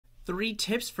3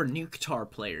 tips for new Katar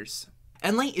players.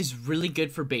 Endlight is really good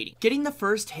for baiting. Getting the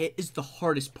first hit is the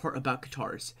hardest part about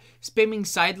Katars. Spamming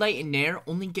sidelight and nair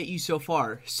only get you so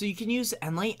far, so you can use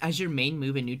Endlight as your main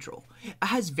move in neutral. It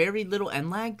has very little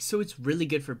end lag, so it's really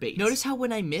good for baits. Notice how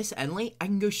when I miss Endlight, I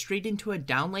can go straight into a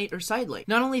downlight or sidelight.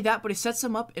 Not only that, but it sets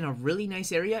them up in a really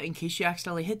nice area in case you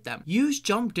accidentally hit them. Use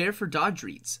jump dare for dodge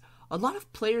reads. A lot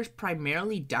of players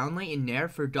primarily downlight and nair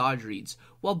for dodge reads.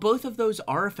 While both of those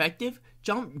are effective,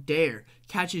 jump dare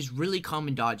catches really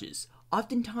common dodges.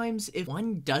 Oftentimes, if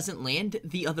one doesn't land,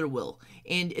 the other will.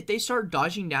 And if they start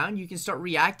dodging down, you can start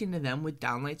reacting to them with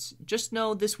downlights. Just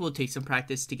know this will take some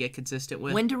practice to get consistent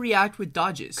with. When to react with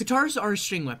dodges. Katars are a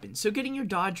string weapon, so getting your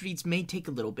dodge reads may take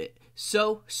a little bit.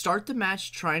 So, start the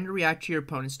match trying to react to your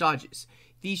opponent's dodges.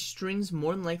 These strings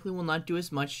more than likely will not do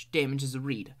as much damage as a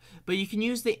read, but you can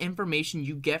use the information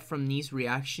you get from these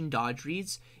reaction dodge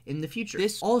reads in the future.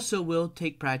 This also will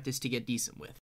take practice to get decent with.